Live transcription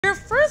Your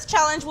first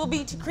challenge will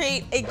be to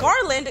create a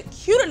garland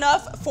cute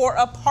enough for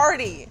a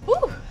party.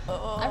 Ooh,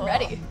 I'm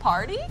ready.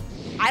 Party?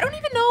 I don't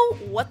even know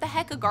what the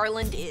heck a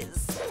garland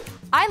is.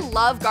 I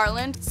love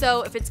garland,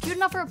 so if it's cute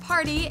enough for a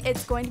party,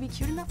 it's going to be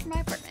cute enough for my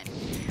apartment.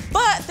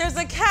 But there's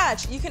a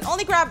catch. You can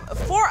only grab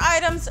 4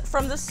 items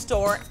from the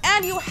store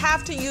and you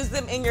have to use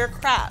them in your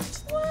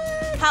craft.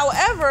 What?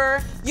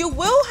 However, you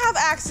will have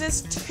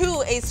access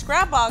to a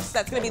scrap box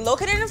that's gonna be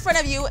located in front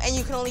of you and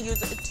you can only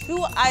use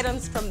 2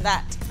 items from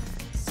that.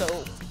 So,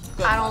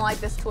 good I don't luck. like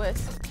this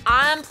twist.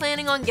 I'm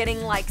planning on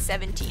getting like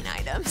 17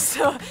 items,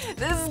 so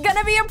this is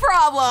gonna be a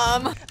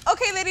problem.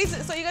 Okay,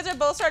 ladies, so you guys are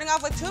both starting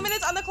off with 2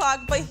 minutes on the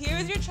clock, but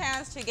here's your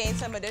chance to gain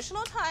some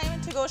additional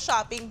time to go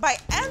shopping by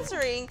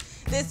answering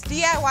this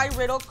DIY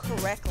riddle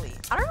correctly.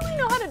 I don't really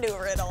know how to do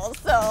riddles,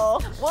 so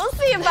we'll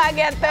see if I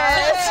get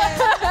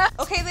this.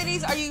 Okay,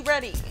 ladies, are you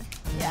ready?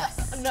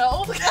 Yes.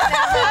 No.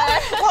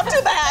 Well,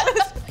 too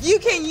bad. You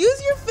can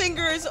use your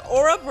fingers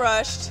or a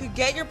brush to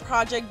get your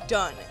project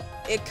done.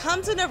 It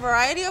comes in a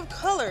variety of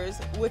colors,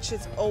 which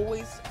is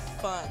always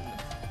fun.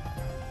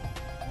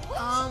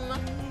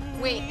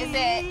 Wait, is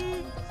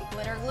it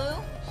glitter glue?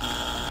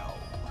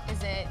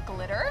 Is it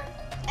glitter?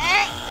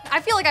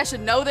 I feel like I should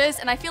know this,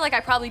 and I feel like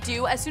I probably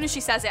do. As soon as she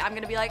says it, I'm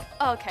gonna be like,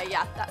 oh, okay,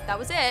 yeah, that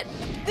was it.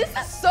 This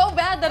is so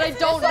bad that I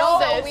don't know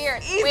this. So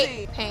weird. Easy.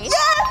 Wait, paint?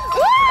 Yes!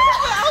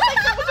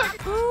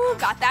 Ooh,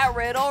 got that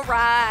riddle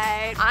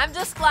right. I'm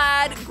just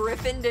glad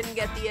Griffin didn't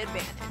get the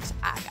advantage.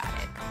 I got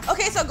it.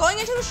 Okay, so going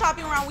into the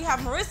shopping round, we have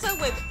Marissa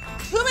with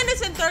 2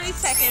 minutes and 30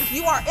 seconds.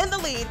 You are in the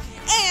lead.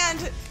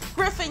 And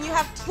Griffin, you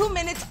have 2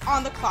 minutes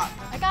on the clock.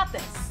 I got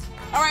this.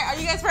 All right, are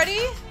you guys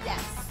ready?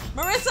 Yes.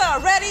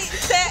 Marissa, ready,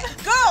 set,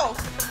 go!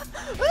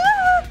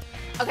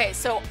 Okay,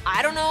 so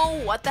I don't know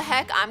what the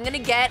heck I'm gonna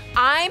get.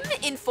 I'm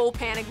in full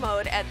panic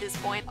mode at this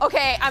point.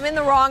 Okay, I'm in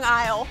the wrong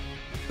aisle.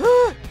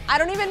 I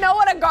don't even know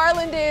what a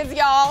garland is,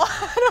 y'all.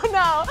 I don't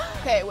know.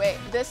 Okay, wait,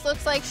 this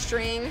looks like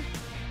string.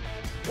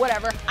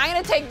 Whatever, I'm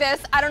gonna take this.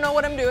 I don't know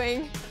what I'm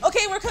doing.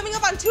 Okay, we're coming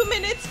up on 2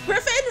 minutes.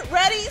 Griffin,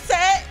 ready,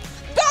 set,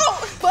 go!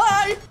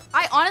 Bye!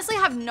 I honestly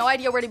have no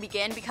idea where to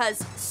begin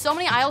because so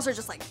many aisles are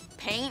just like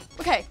paint.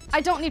 Okay,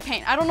 I don't need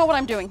paint. I don't know what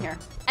I'm doing here.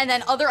 And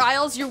then other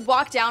aisles, you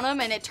walk down them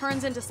and it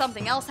turns into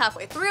something else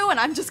halfway through and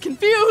I'm just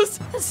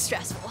confused. This is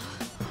stressful.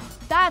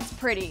 That's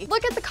pretty.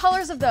 Look at the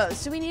colors of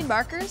those. Do we need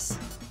markers?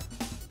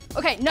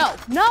 Okay, no.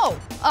 What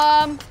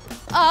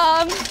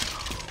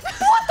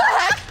the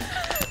heck?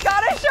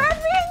 Got a Sharpie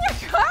in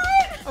your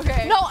cart?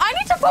 Okay. No, I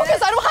need to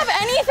focus. I don't have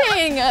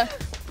anything.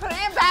 Putting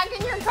it back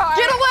in your cart.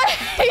 Get away!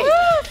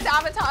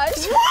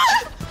 Sabotage.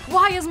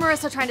 Why is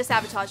Marissa trying to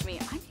sabotage me?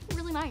 I'm being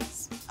really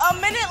nice. A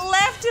minute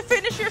left to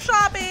finish your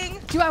shopping.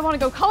 Do I want to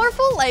go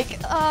colorful? Like,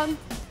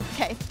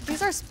 okay,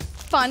 these are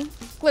fun,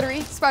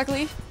 glittery,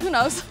 sparkly, who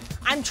knows?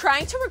 I'm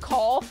trying to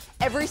recall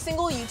every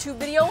single YouTube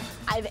video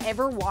I've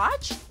ever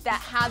watched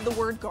that had the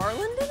word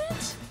garland in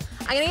it.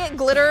 I'm gonna get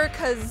glitter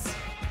because,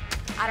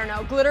 I don't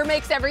know, glitter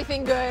makes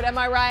everything good, am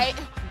I right?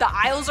 The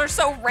aisles are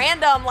so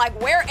random, like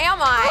where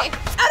am I?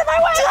 Out of my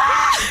way!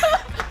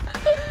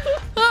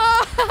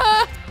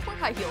 Wear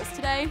high heels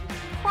today.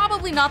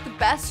 Probably not the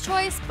best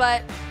choice,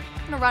 but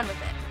I'm gonna run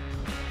with it.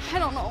 I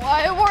don't know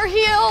why I wore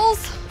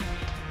heels.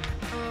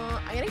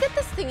 I'm gonna get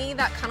this thingy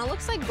that kind of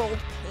looks like gold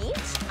paint.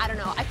 I don't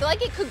know, I feel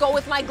like it could go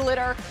with my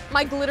glitter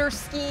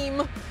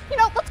scheme. You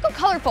know, let's go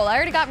colorful. I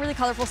already got really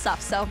colorful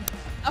stuff, so.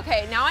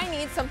 Okay, now I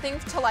need something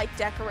to like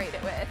decorate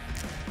it with.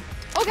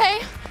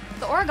 Okay,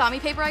 the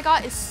origami paper I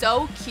got is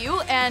so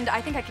cute and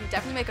I think I can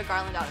definitely make a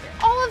garland out of it.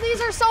 All of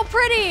these are so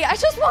pretty. I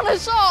just want to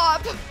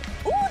shop.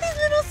 Ooh, these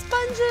little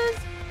sponges.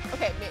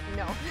 Okay,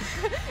 no,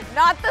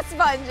 not the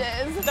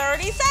sponges.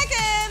 30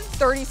 seconds.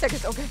 30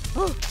 seconds, okay.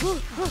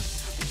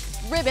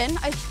 Ribbon,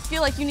 I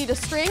feel like you need a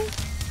string.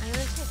 I'm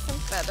gonna take some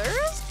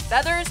feathers.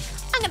 Feathers,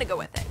 I'm gonna go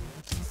with it.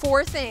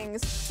 4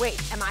 things.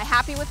 Wait, am I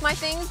happy with my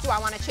things? Do I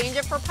wanna change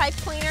it for pipe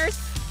cleaners?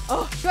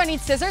 Oh, do I need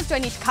scissors? Do I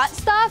need to cut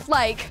stuff?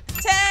 Like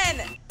 10,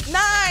 9,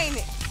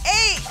 8,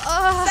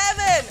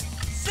 7,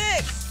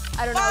 6.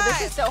 I don't know,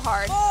 this is so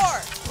hard.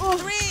 4,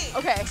 3,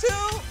 okay. 2,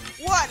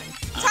 1.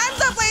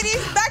 Time's up,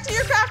 ladies. Back to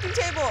your crafting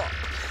table.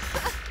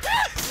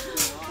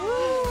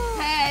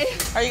 Hey.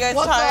 Are you guys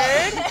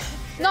tired?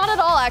 Not at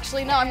all,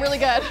 actually. No, I'm really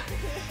good.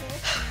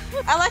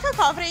 I like how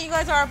confident you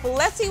guys are, but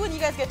let's see when you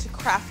guys get to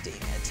crafting.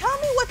 Tell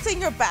me what's in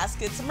your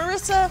baskets.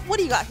 Marissa, what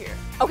do you got here?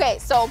 Okay,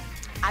 so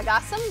I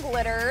got some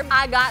glitter.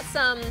 I got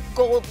some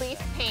gold leaf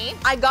paint.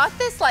 I got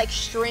this like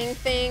string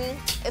thing.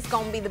 It's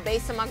gonna be the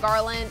base of my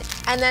garland.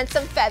 And then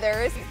some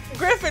feathers.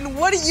 Griffin,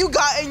 what do you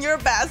got in your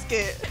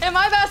basket? In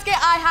my basket,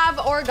 I have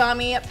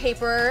origami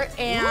paper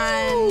and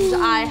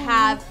I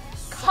have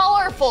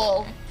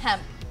colorful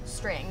hemp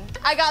string.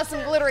 I got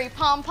some glittery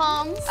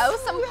pom-poms. Oh,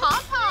 some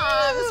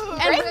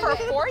pom-poms. And great for a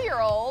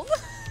 4-year-old.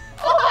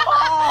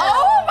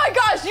 Oh my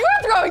gosh, you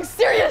are throwing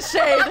serious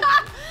shade.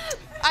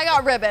 I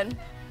got ribbon.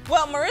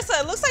 Well,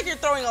 Marissa, it looks like you're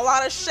throwing a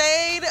lot of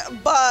shade,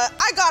 but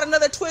I got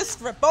another twist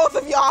for both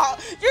of y'all.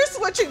 You're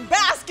switching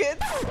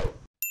baskets.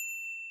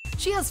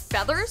 She has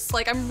feathers,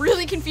 like I'm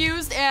really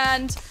confused,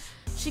 and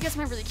She gets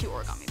my really cute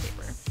origami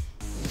paper.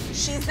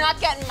 She's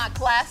not getting my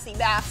classy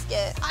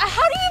basket.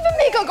 How do you even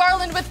make a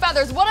garland with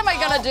feathers? What am I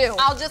gonna do?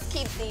 I'll just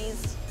keep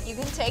these. You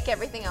can take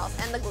everything else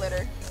and the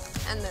glitter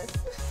and this.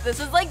 This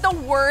is like the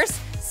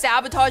worst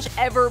sabotage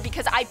ever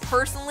because I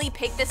personally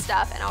picked this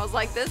stuff and I was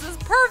like, this is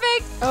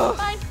perfect.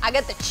 Fine. I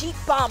got the cheap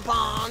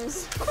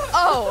pom-poms.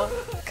 Oh,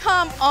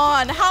 come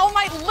on. How am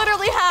I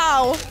literally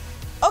how?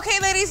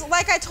 Okay, ladies,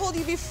 like I told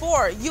you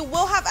before, you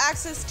will have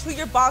access to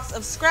your box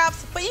of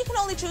scraps, but you can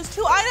only choose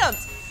 2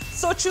 items.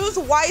 So choose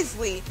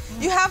wisely.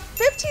 You have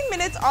 15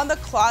 minutes on the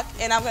clock,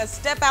 and I'm gonna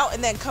step out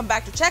and then come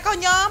back to check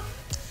on y'all.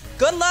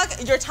 Good luck,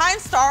 your time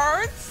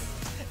starts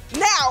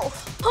now.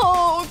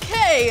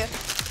 Okay.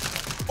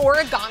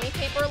 Origami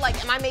paper,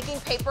 like am I making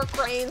paper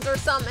cranes or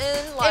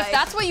something? Like, if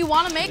that's what you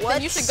want to make,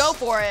 then you should go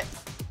for it.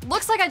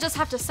 Looks like I just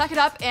have to suck it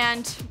up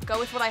and go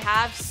with what I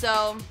have,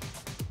 so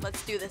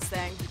let's do this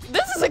thing.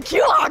 This is a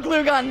cute hot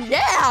glue gun,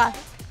 yeah!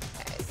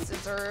 Okay,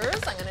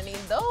 scissors, I'm gonna need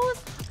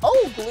those.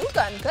 Oh, glue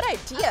gun, good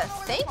idea,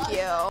 thank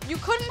you. You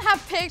couldn't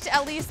have picked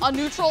at least a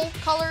neutral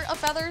color of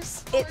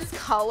feathers? It's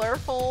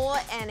colorful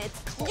and it's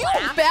classy.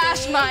 You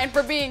bashed mine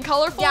for being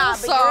colorful, yeah,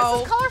 but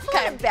yours is colorful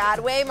okay. in a bad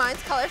way,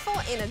 mine's colorful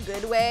in a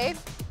good way.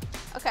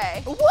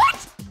 Okay.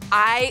 What?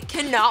 I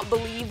cannot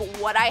believe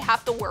what I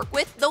have to work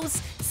with. Those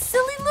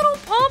silly little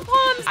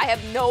pom-poms. I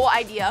have no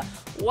idea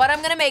what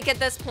I'm gonna make at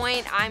this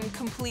point. I'm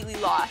completely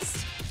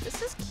lost.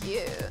 This is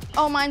cute.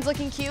 Oh, mine's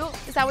looking cute.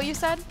 Is that what you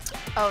said?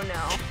 Oh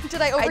no.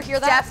 Did I overhear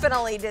that? I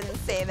definitely didn't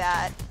say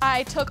that.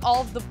 I took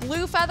all of the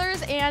blue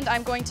feathers and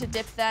I'm going to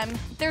dip them.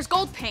 There's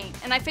gold paint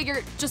and I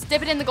figured just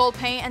dip it in the gold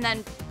paint and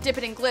then dip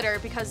it in glitter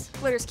because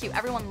glitter's cute.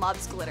 Everyone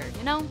loves glitter,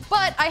 you know?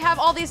 But I have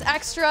all these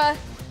extra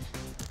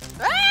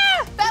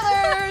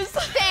feathers.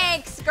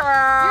 Thanks, girl.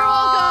 You're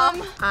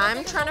welcome.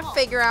 I'm trying to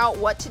figure out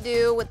what to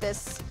do with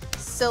this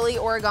silly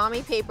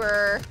origami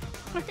paper.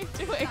 What are you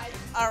doing?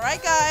 All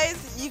right,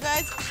 guys, you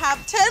guys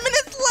have 10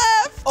 minutes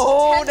left.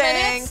 Oh, 10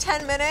 dang, minutes?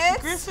 10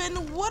 minutes?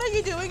 Griffin, what are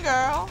you doing,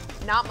 girl?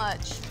 Not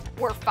much.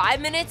 We're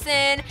 5 minutes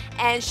in,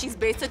 and she's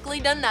basically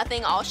done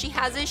nothing. All she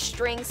has is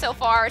string so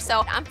far,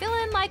 so I'm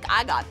feeling like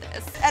I got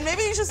this. And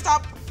maybe you should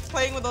stop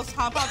playing with those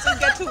pom-poms and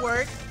get to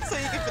work so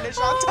you can finish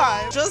on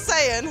time. Just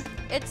saying.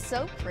 It's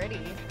so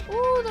pretty.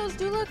 Ooh, those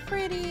do look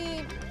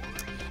pretty.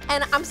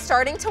 And I'm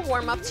starting to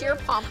warm up to your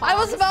pom-poms. I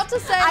was about to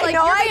say, I like,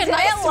 know you're I being didn't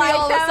nice to me like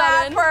all of a them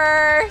sudden.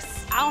 at first.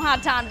 I don't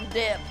have time to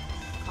dip.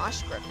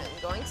 Gosh, Griffin,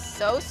 going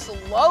so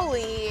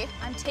slowly.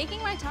 I'm taking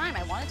my time.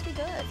 I want it to be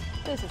good.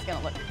 This is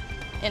gonna look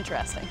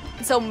interesting.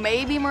 So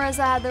maybe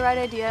Marissa had the right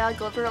idea. I'll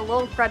give her a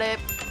little credit.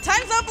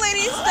 Time's up,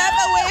 ladies. Step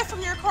away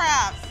from your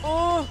craft.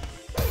 Oh.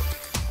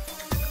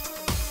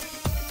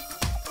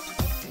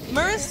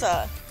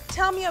 Marissa,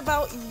 tell me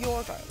about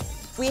your garden.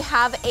 We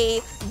have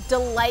a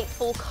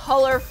delightful,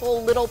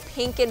 colorful little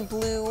pink and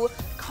blue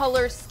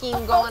color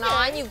scheme going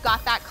on. You've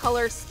got that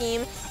color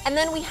scheme. And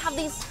then we have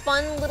these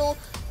fun little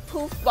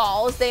poof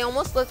balls. They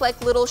almost look like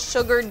little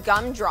sugared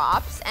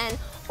gumdrops. And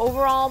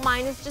overall,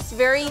 mine is just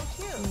very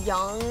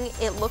young.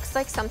 It looks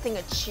like something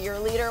a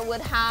cheerleader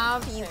would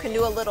have. You can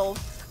do a little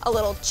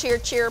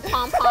cheer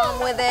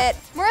pom-pom with it.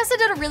 Marissa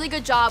did a really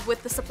good job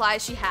with the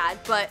supplies she had,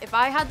 but if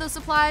I had those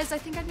supplies, I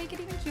think I'd make it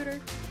even cuter.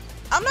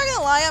 I'm not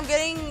gonna lie, I'm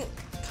getting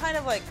kind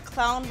of like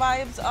clown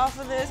vibes off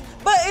of this,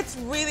 but it's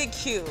really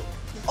cute.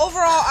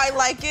 Overall, I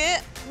like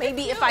it.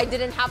 Maybe if I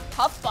didn't have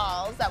puff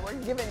balls that were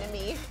given to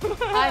me.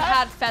 I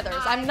had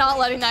feathers. I'm not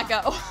letting that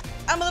go.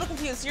 I'm a little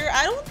confused here.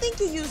 I don't think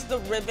you used the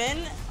ribbon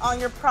on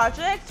your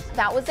project.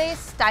 That was a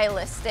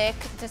stylistic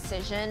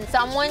decision.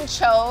 Someone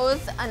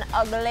chose an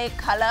ugly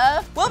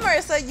color. Well,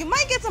 Marissa, you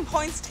might get some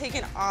points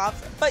taken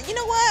off, but you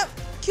know what?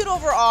 Cute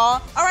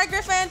overall. All right,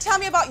 Griffin, tell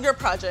me about your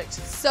project.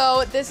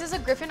 So this is a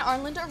Griffin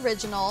Arnlund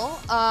original.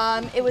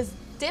 It was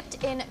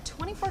dipped in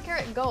 24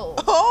 karat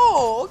gold.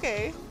 Oh,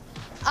 okay.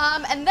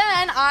 And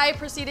then I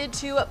proceeded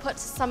to put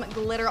some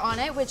glitter on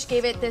it, which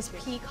gave it this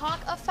peacock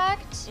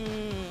effect.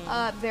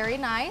 Very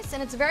nice,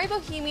 and it's very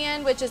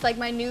bohemian, which is like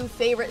my new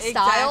favorite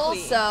style.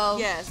 So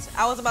yes,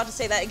 I was about to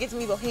say that. It gives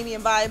me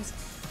bohemian vibes.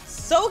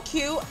 So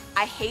cute.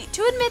 I hate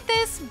to admit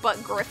this,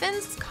 but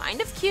Griffin's kind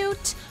of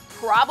cute.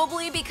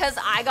 Probably because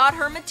I got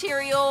her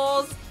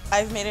materials.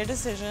 I've made a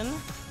decision.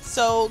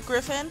 So,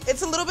 Griffin,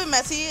 it's a little bit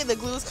messy. The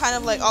glue's kind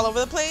of like all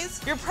over the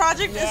place. Your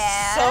project is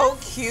so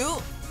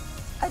cute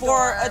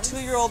for a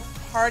 2-year-old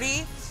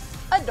party.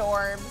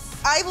 Adorbs.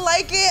 I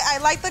like it. I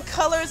like the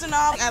colors and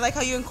all. I like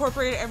how you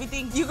incorporated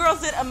everything. You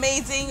girls did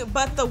amazing,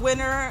 but the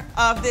winner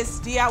of this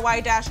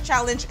DIY Dash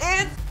challenge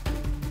is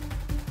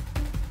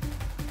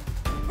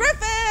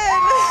Griffin!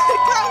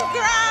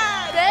 Congrats!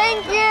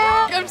 thank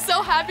you. I'm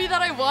so happy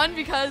that I won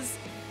because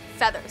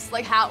feathers,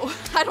 like how?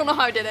 I don't know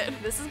how I did it.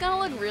 This is gonna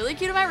look really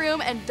cute in my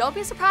room, and don't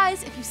be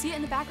surprised if you see it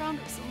in the background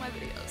of some of my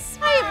videos.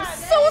 I am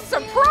so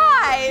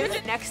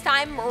surprised. Next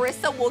time,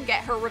 Marissa will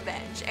get her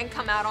revenge and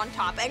come out on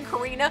top, and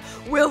Karina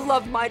will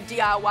love my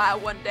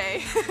DIY one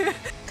day.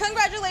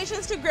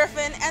 Congratulations to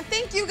Griffin, and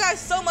thank you guys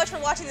so much for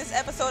watching this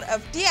episode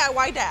of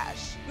DIY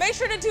Dash. Make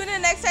sure to tune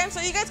in next time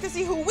so you guys can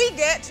see who we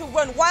get to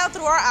run wild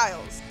through our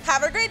aisles.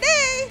 Have a great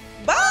day.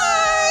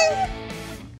 Bye.